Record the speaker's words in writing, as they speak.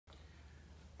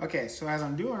Okay, so as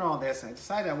I'm doing all this, I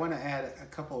decided I want to add a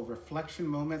couple of reflection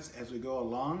moments as we go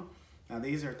along. Now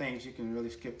these are things you can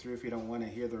really skip through if you don't want to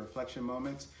hear the reflection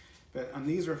moments. But on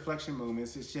these reflection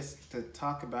moments, it's just to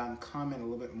talk about and comment a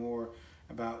little bit more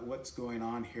about what's going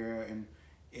on here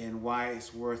and why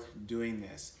it's worth doing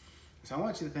this. So I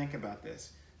want you to think about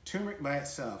this. Turmeric by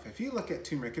itself, if you look at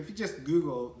turmeric, if you just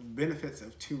Google benefits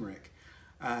of turmeric,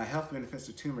 health benefits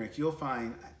of turmeric, you'll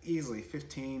find easily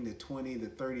 15 to 20 to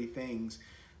 30 things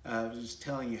just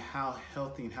telling you how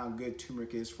healthy and how good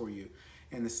turmeric is for you.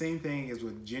 And the same thing is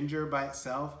with ginger by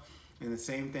itself, and the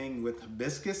same thing with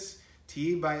hibiscus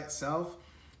tea by itself,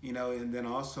 you know, and then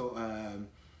also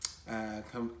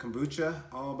kombucha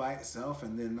all by itself,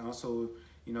 and then also,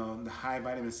 you know, the high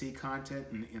vitamin C content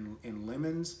in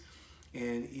lemons,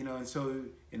 and you know,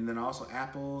 and then also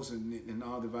apples and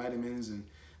all the vitamins and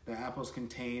the apples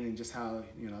contain, and just how,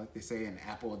 you know, like they say, an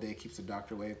apple a day keeps the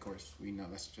doctor away. Of course, we know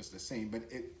that's just the same, but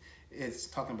it's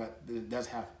talking about that it does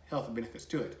have health benefits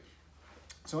to it.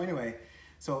 So anyway,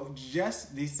 so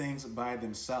just these things by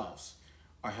themselves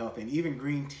are healthy, and even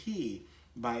green tea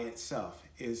by itself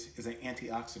is an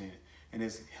antioxidant and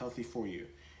is healthy for you.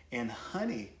 And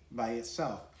honey by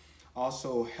itself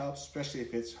also helps, especially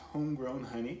if it's homegrown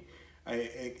honey.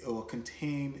 It will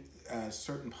contain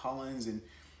certain pollens and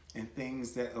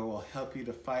things that will help you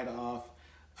to fight off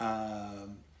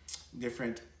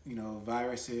different, you know,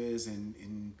 viruses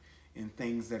and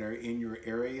things that are in your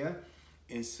area.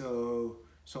 And so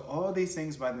all these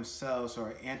things by themselves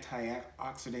are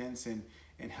antioxidants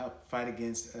and help fight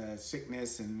against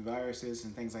sickness and viruses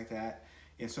and things like that.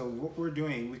 And so what we're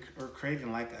doing, we're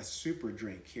creating like a super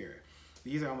drink here.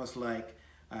 These are almost like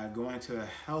going to a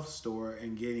health store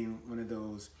and getting one of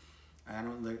those, I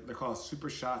don't know, they're called super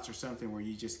shots or something, where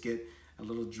you just get a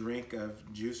little drink of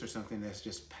juice or something that's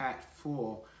just packed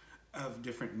full of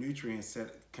different nutrients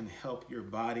that can help your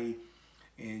body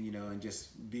and, you know, and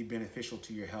just be beneficial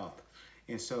to your health.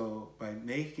 And so by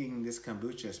making this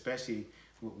kombucha, especially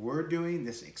what we're doing,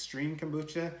 this extreme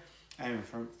kombucha, and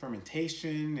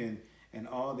fermentation and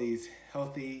all these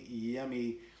healthy,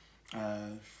 yummy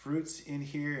fruits in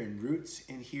here and roots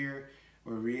in here,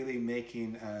 we're really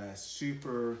making a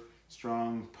super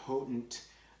strong, potent,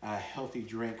 healthy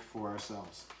drink for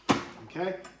ourselves.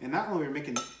 Okay, and not only are we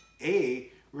making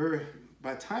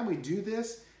by the time we do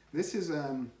this, this is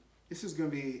going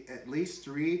to be at least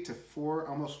 3 to 4,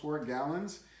 almost 4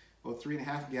 gallons, well,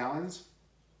 3.5 gallons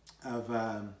of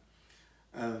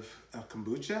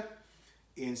kombucha.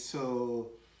 And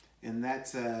so, and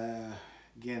that's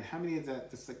again, how many is that?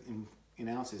 That's like in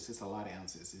ounces. It's a lot of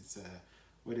ounces. It's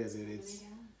what is it? It's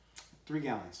 3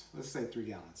 gallons. Let's say 3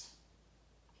 gallons.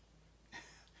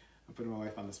 I'm putting my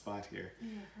wife on the spot here.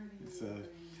 Yeah,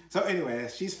 so anyway,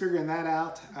 she's figuring that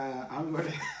out. I'm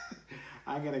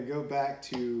gonna go back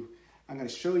to. I'm gonna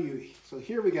show you. So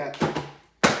here we got.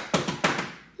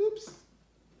 Oops,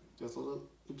 just a little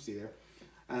oopsie there.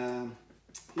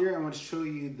 Here I'm going to show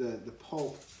you the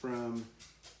pulp from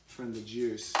the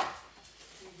juice,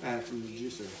 from the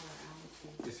juicer.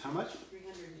 It's how much?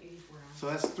 384 ounces. So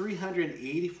that's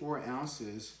 384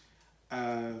 ounces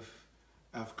of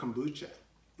kombucha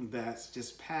that's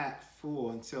just packed full.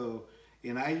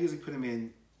 And I usually put them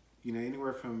in, you know,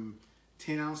 anywhere from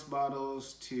 10-ounce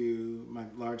bottles to my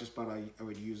largest bottle I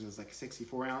would use is like a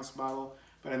 64-ounce bottle.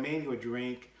 But I mainly would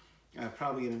drink,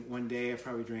 probably in one day, I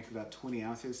probably drank about 20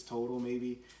 ounces total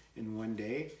maybe in one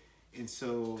day. And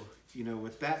so, you know,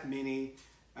 with that many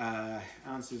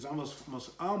ounces,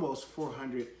 almost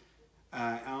 400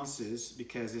 ounces,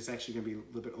 because it's actually going to be a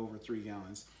little bit over 3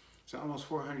 gallons. So almost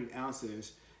 400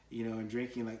 ounces, you know, and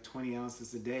drinking like 20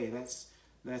 ounces a day,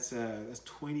 that's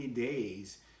 20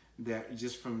 days that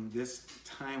just from this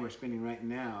time we're spending right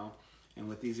now and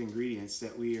with these ingredients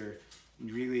that we are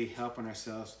really helping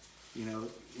ourselves, you know,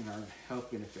 in our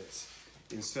health benefits.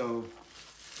 And so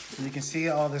you can see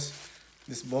all this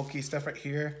bulky stuff right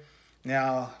here.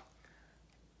 Now,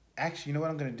 actually, you know what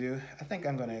I'm going to do? I think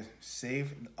I'm going to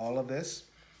save all of this.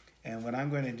 And what I'm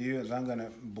going to do is I'm going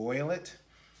to boil it.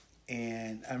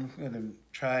 And I'm going to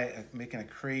try making a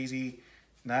crazy,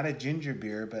 not a ginger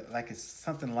beer, but like it's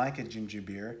something like a ginger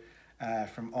beer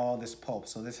from all this pulp.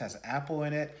 So this has apple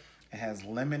in it. It has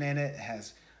lemon in it. It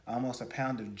has almost a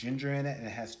pound of ginger in it. And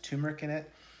it has turmeric in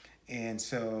it. And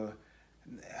so,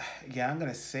 yeah, I'm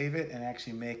going to save it and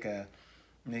actually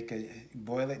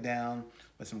boil it down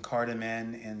with some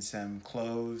cardamom and some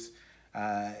cloves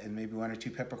and maybe 1 or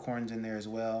 2 peppercorns in there as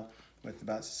well, with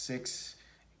about 6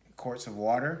 quarts of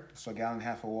water, so 1.5 gallons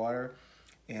of water.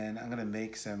 And I'm gonna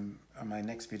make some, on my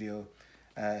next video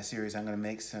series, I'm gonna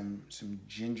make some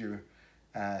ginger,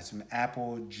 some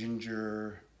apple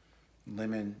ginger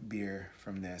lemon beer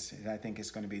from this. I think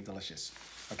it's going to be delicious.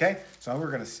 Okay, so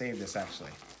we're going to save this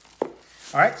actually.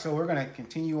 All right, so we're going to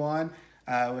continue on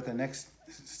with the next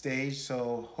stage.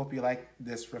 So hope you like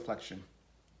this reflection.